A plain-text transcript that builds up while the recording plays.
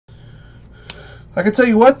I can tell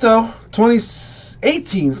you what though,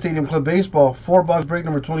 2018 Stadium Club Baseball, 4 box break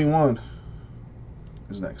number 21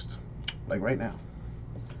 is next. Like right now.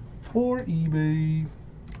 For eBay.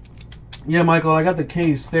 Yeah, Michael, I got the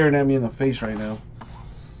case staring at me in the face right now.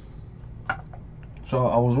 So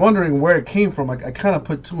I was wondering where it came from. I kind of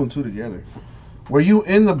put 2 and 2 together. Were you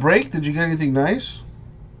in the break? Did you get anything nice?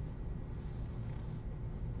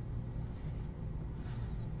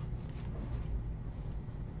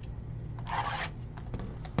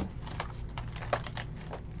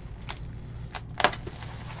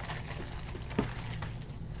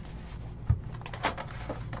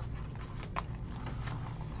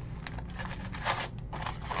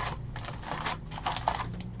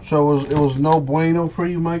 So it was no bueno for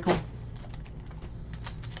you, Michael?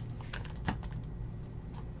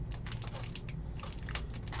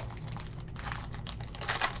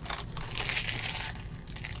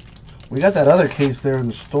 We got that other case there in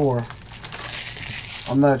the store.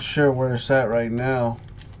 I'm not sure where it's at right now.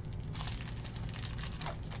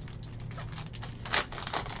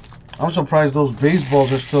 I'm surprised those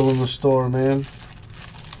baseballs are still in the store, man.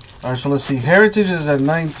 Alright, so let's see. Heritage is at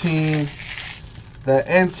 19. That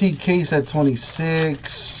antique case at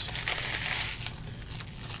 26.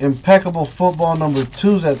 Impeccable Football number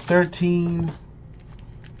 2 is at 13.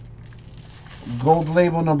 Gold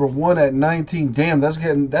Label number 1 at 19. Damn, that's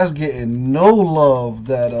getting no love,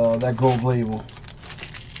 that Gold Label.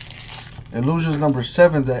 Illusions number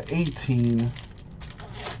 7 is at 18.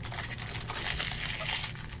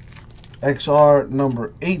 XR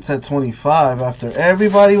number 8's at 25. After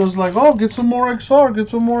everybody was like, oh, get some more XR,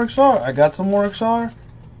 get some more XR. I got some more XR.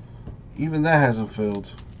 Even that hasn't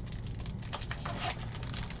filled.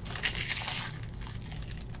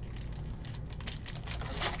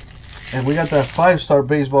 And we got that 5-star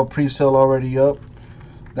baseball pre-sale already up.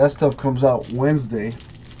 That stuff comes out Wednesday.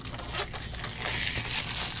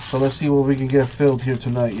 So let's see what we can get filled here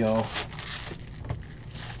tonight, y'all.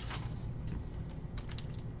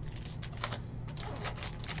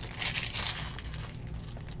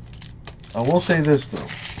 I will say this though.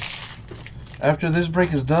 After this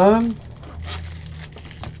break is done,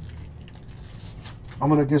 I'm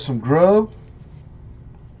gonna get some grub,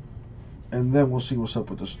 and then we'll see what's up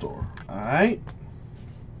with the store. Alright?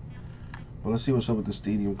 Well, let's see what's up with the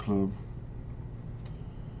Stadium Club.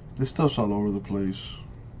 This stuff's all over the place.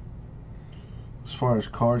 As far as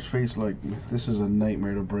cards face, like, this is a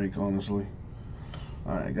nightmare to break, honestly.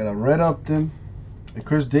 Alright, I got a Red Upton, a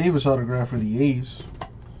Chris Davis autograph for the A's.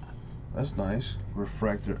 That's nice.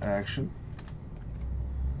 Refractor action.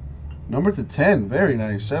 Number to 10. Very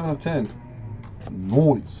nice. 7 of 10.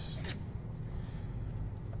 Nice.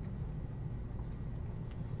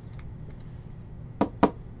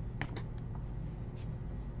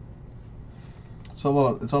 It's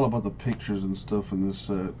all about the pictures and stuff in this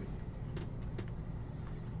set.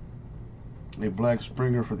 A Black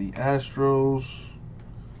Springer for the Astros.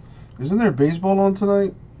 Isn't there baseball on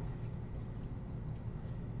tonight?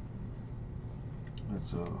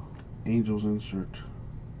 That's Angels insert.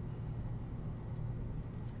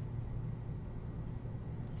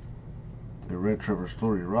 The Red Trevor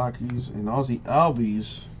Story Rockies and Aussie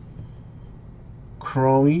Albies.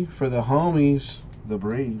 Chromie for the homies, the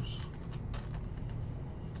Braves.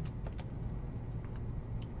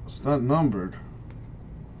 It's not numbered,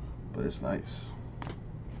 but it's nice.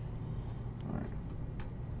 Alright.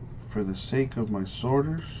 For the sake of my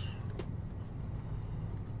sorters,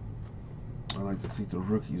 I like to take the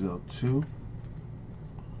rookies out too.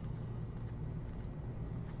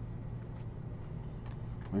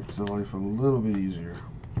 Makes the life a little bit easier.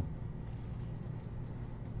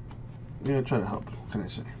 Yeah, try to help. What can I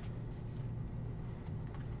say?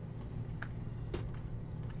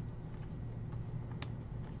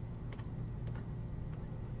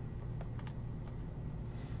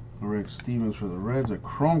 Rick Stevens for the Reds. A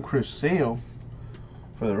Chrome Chris Sale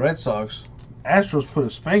for the Red Sox. Astros put a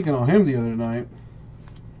spanking on him the other night.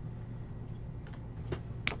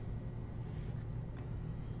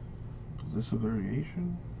 Is this a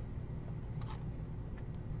variation?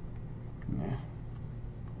 Nah.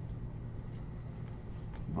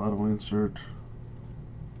 Bottle insert.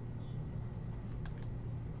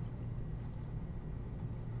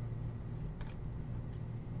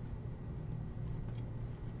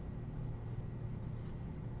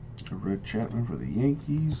 A Red Chapman for the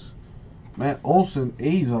Yankees. Matt Olson,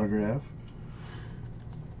 A's autograph.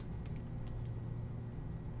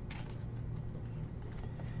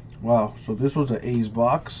 Wow, so this was an A's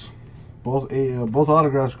box. Both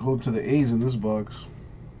autographs go to the A's in this box.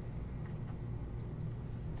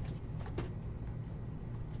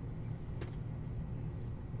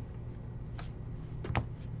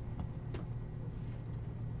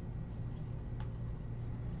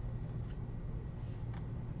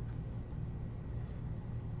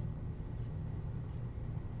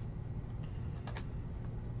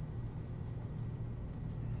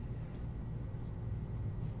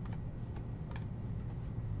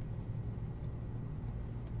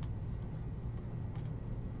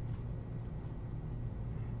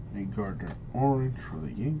 Gardner orange for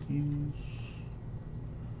the Yankees.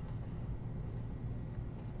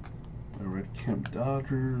 A red Kemp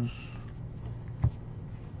Dodgers.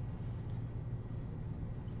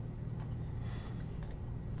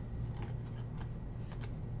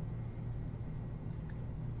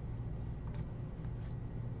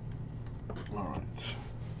 All right.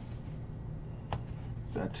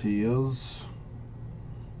 That is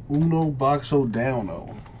Uno Boxo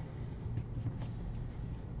Downo.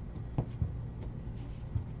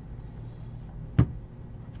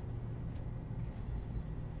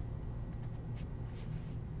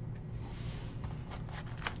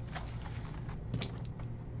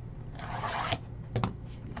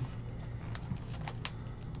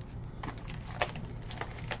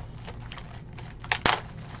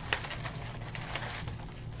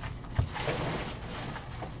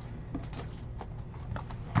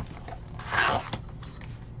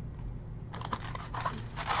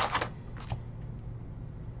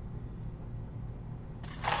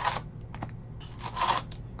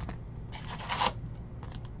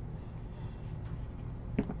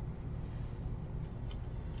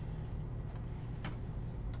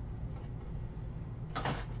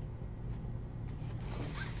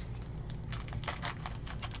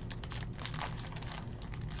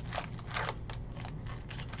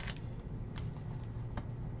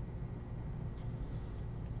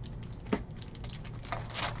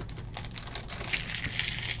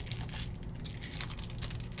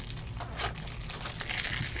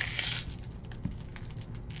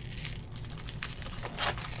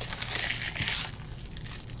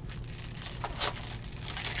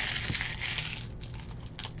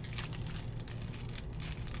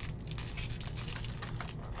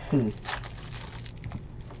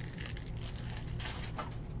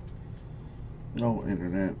 No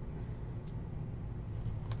internet.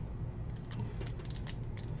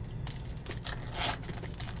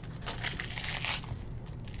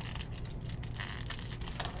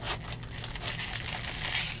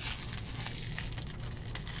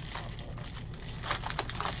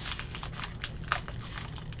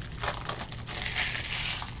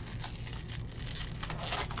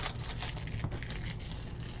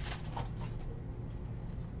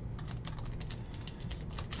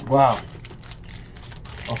 Wow.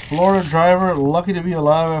 A Florida driver lucky to be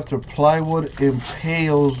alive after plywood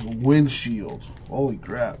impales windshield. Holy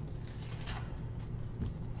crap.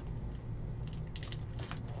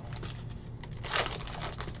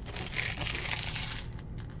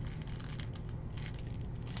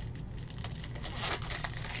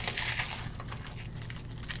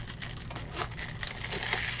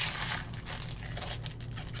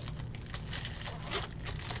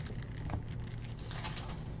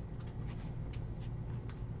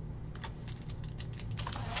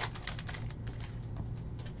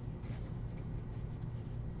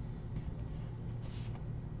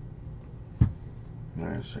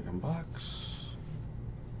 Alright, second box.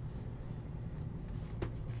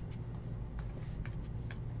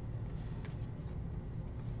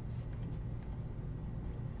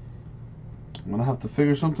 I'm gonna have to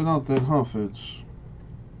figure something out then, huh, Fitz?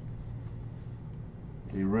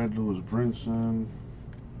 A red Lewis Brinson.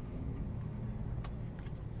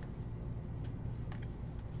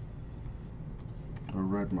 A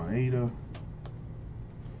red Maeda.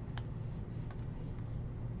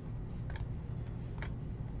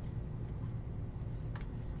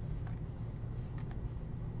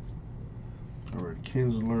 A red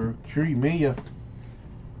Kinsler. Curie Maya.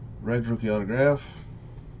 Red rookie autograph.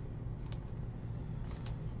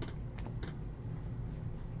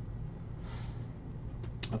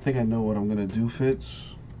 I think I know what I'm gonna do, Fitz.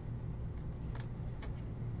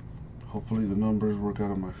 Hopefully the numbers work out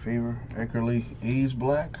in my favor. Eckerly, A's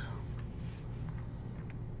black.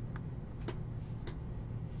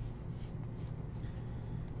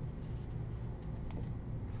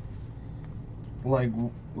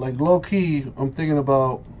 Like low key, I'm thinking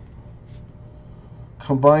about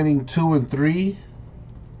combining 2 and 3,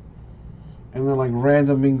 and then like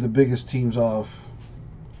randoming the biggest teams off.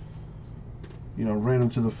 You know, random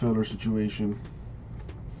to the fielder situation.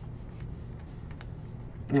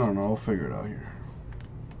 I don't know. I'll figure it out here.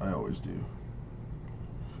 I always do.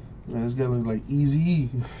 Man, this guy looks like Easy.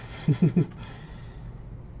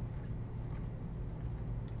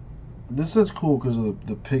 This is cool because of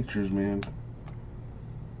the pictures, man.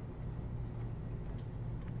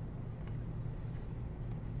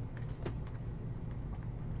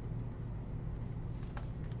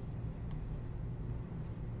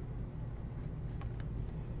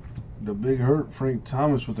 The big hurt, Frank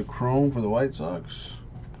Thomas with the chrome for the White Sox.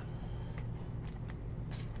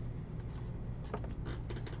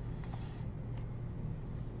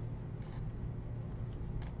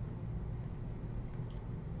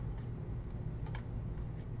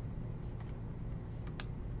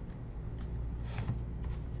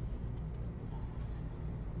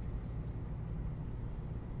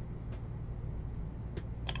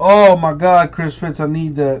 Oh my God, Chris Fitz, I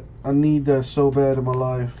need that. I need that so bad in my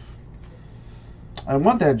life. I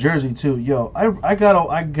want that jersey too. Yo, I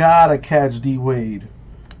gotta catch D Wade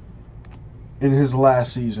in his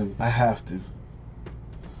last season. I have to.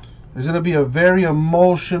 It's gonna be a very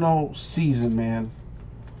emotional season, man.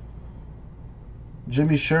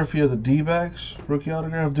 Jimmy Sherfield, the D-backs rookie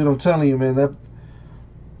autograph, dude. I'm telling you, man,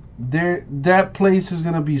 that place is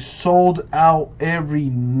gonna be sold out every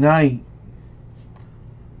night.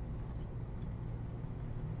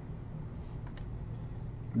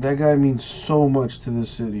 That guy means so much to this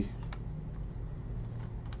city.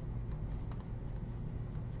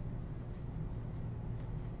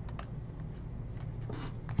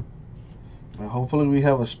 And hopefully we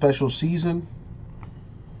have a special season.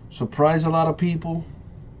 Surprise a lot of people.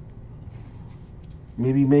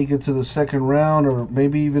 Maybe make it to the second round or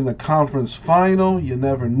maybe even the conference final. You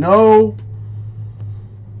never know.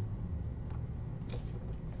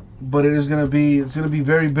 But it's gonna be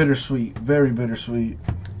very bittersweet. Very bittersweet.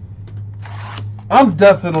 I'm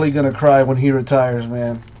definitely gonna cry when he retires,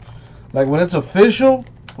 man. Like when it's official,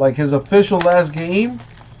 like his official last game.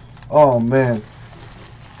 Oh man.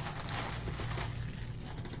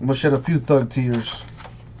 I'm gonna shed a few thug tears.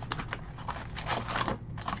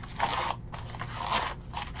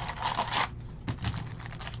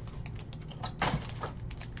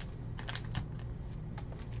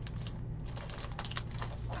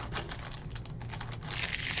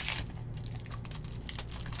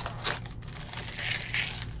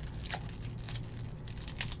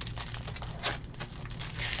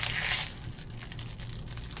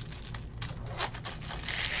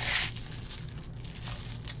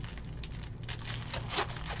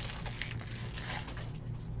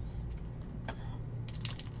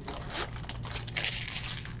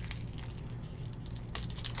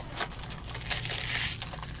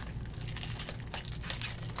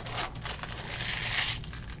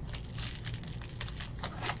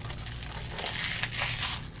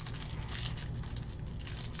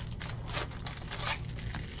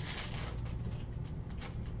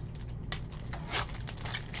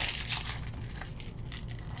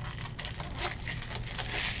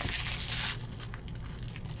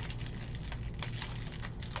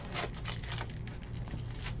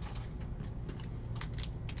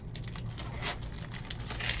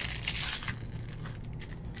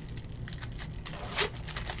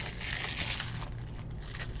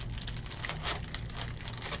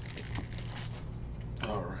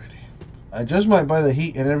 I just might buy the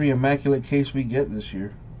Heat in every immaculate case we get this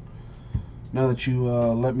year. Now that you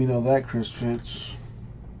let me know that, Chris Fitz.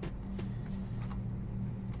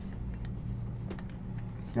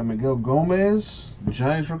 Got Miguel Gomez,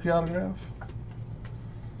 Giants rookie autograph.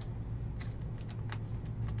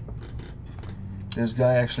 This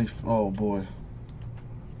guy actually, oh boy.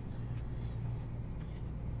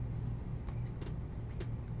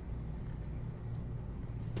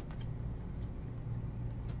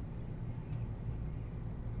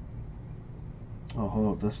 Oh,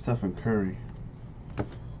 hold up, that's Stephen Curry. So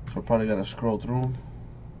I probably gotta scroll through him.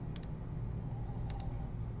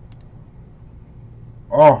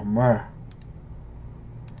 Oh man.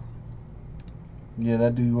 Yeah,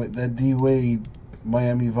 that D Wade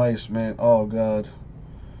Miami Vice, man. Oh god.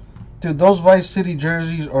 Dude, those Vice City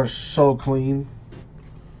jerseys are so clean.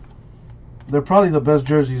 They're probably the best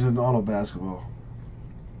jerseys in all of basketball.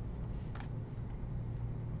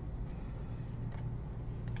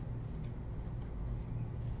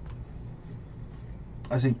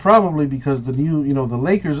 I say probably because the new, the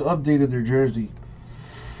Lakers updated their jersey.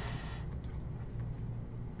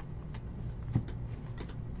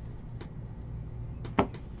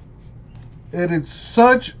 And it's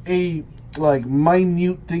such a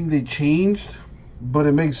minute thing they changed, but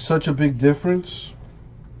it makes such a big difference.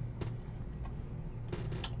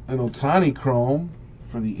 An Otani Chrome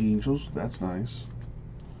for the Angels, that's nice.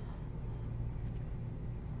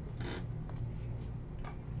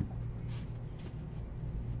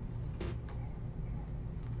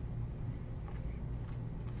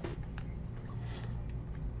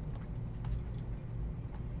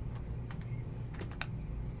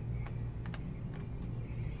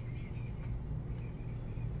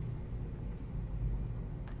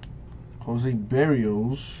 Jose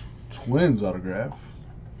Barrios, Twins autograph.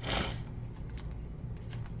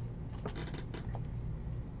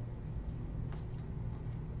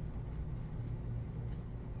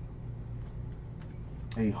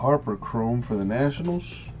 A Harper Chrome for the Nationals.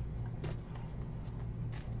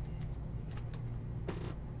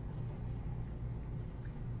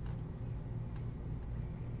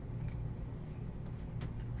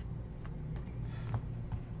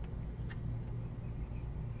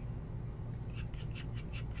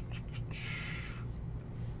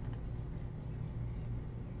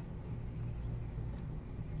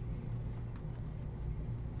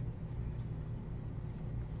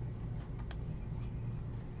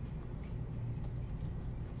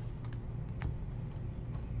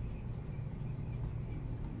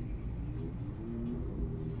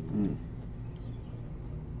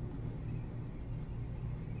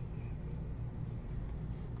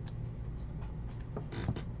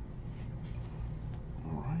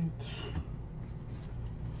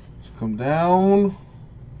 come down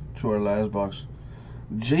to our last box.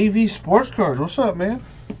 JV Sports Cards. What's up, man?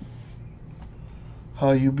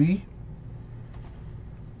 How you be?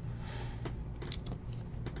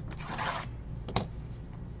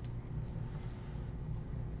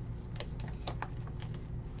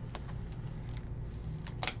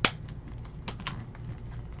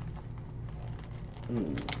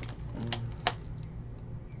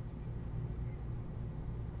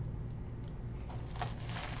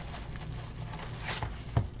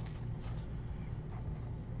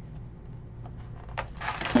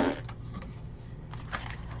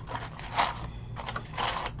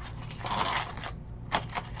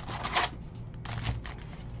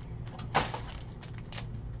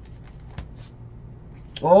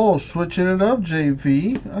 Oh, switching it up,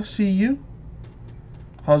 JV. I see you.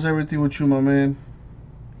 How's everything with you, my man?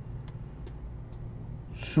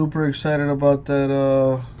 Super excited about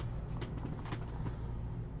that,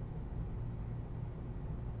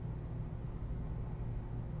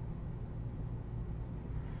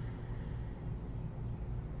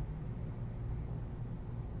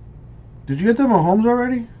 Did you get them at Homes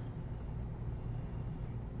already?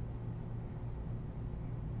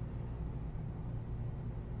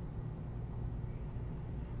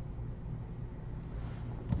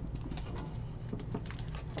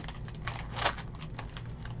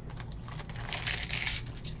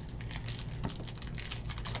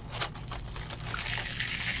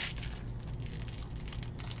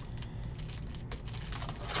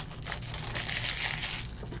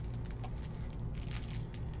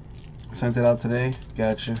 Sent it out today.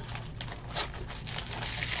 Gotcha.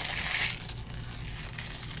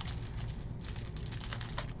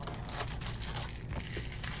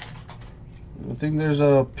 I think there's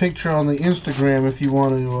a picture on the Instagram if you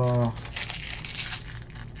want to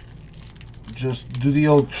just do the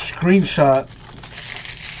old screenshot.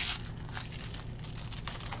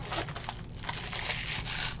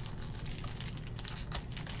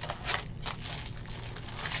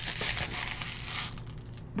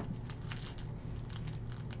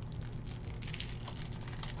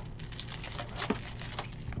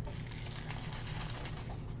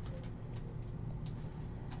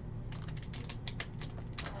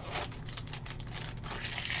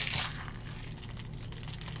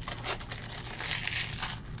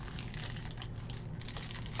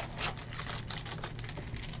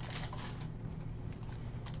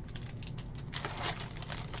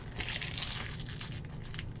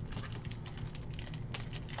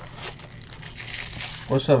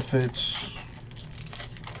 What's up, Fitz?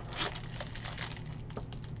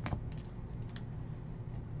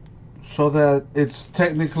 So that it's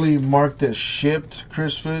technically marked as shipped,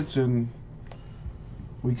 Chris Fitz, and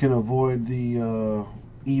we can avoid the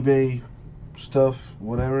eBay stuff,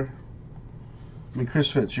 whatever. I mean,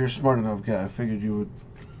 Chris Fitz, you're a smart enough guy. I figured you would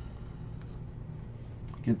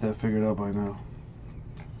get that figured out by now.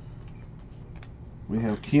 We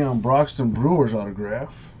have Keon Broxton Brewers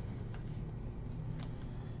autograph.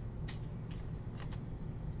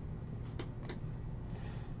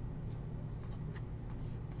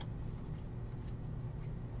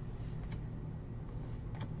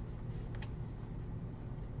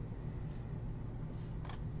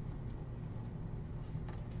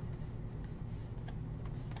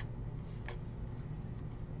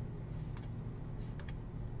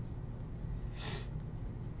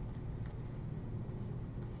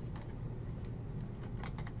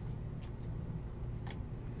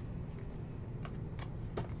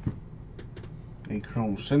 A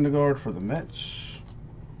Chrome Syndergaard for the Mets.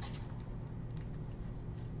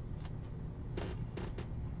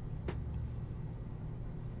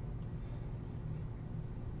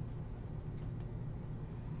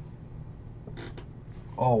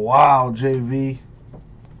 Oh wow, JV.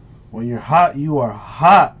 When you're hot, you are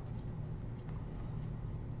hot.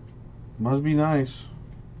 Must be nice.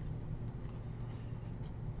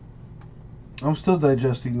 I'm still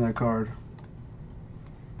digesting that card.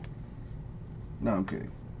 No, I'm kidding.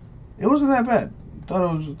 It wasn't that bad. Thought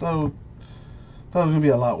it was gonna be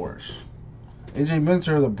a lot worse. AJ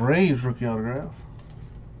Minter, the Braves rookie autograph.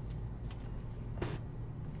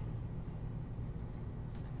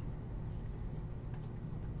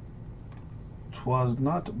 Was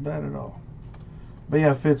not bad at all. But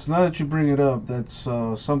yeah, Fitz, now that you bring it up, that's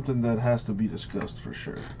something that has to be discussed for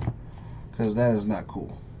sure. Because that is not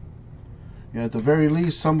cool. You know, at the very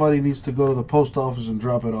least, somebody needs to go to the post office and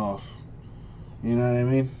drop it off. You know what I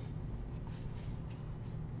mean?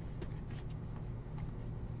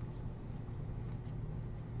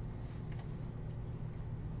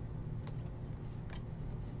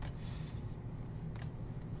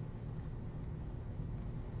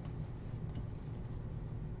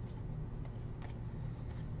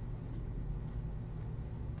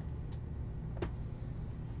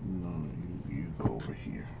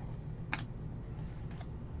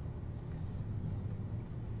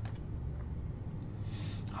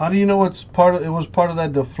 How do you know it's part of? It was part of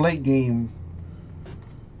that deflate game.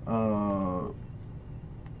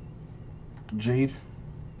 Jade.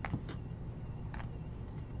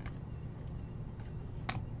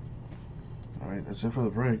 All right, that's it for the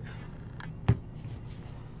break.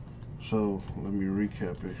 So let me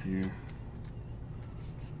recap it here.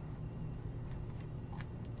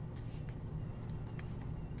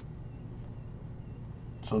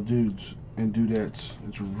 So dudes and dudettes,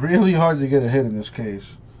 it's really hard to get a hit in this case.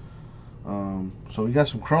 So we got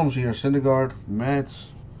some chromes here: Syndergaard, Mets,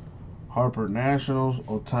 Harper Nationals,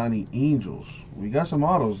 Ohtani Angels. We got some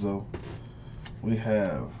autos though. We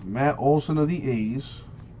have Matt Olson of the A's,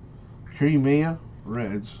 Kerry Maya,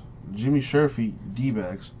 Reds, Jimmy Sherfy,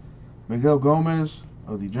 D-backs, Miguel Gomez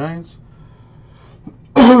of the Giants,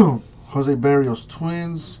 Jose Barrios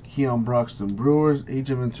Twins, Keon Broxton Brewers,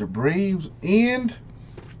 AJ Minter Braves, and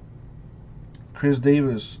Chris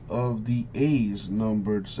Davis of the A's,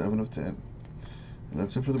 numbered 7/10. And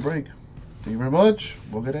that's it for the break. Thank you very much.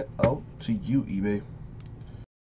 We'll get it out to you, eBay.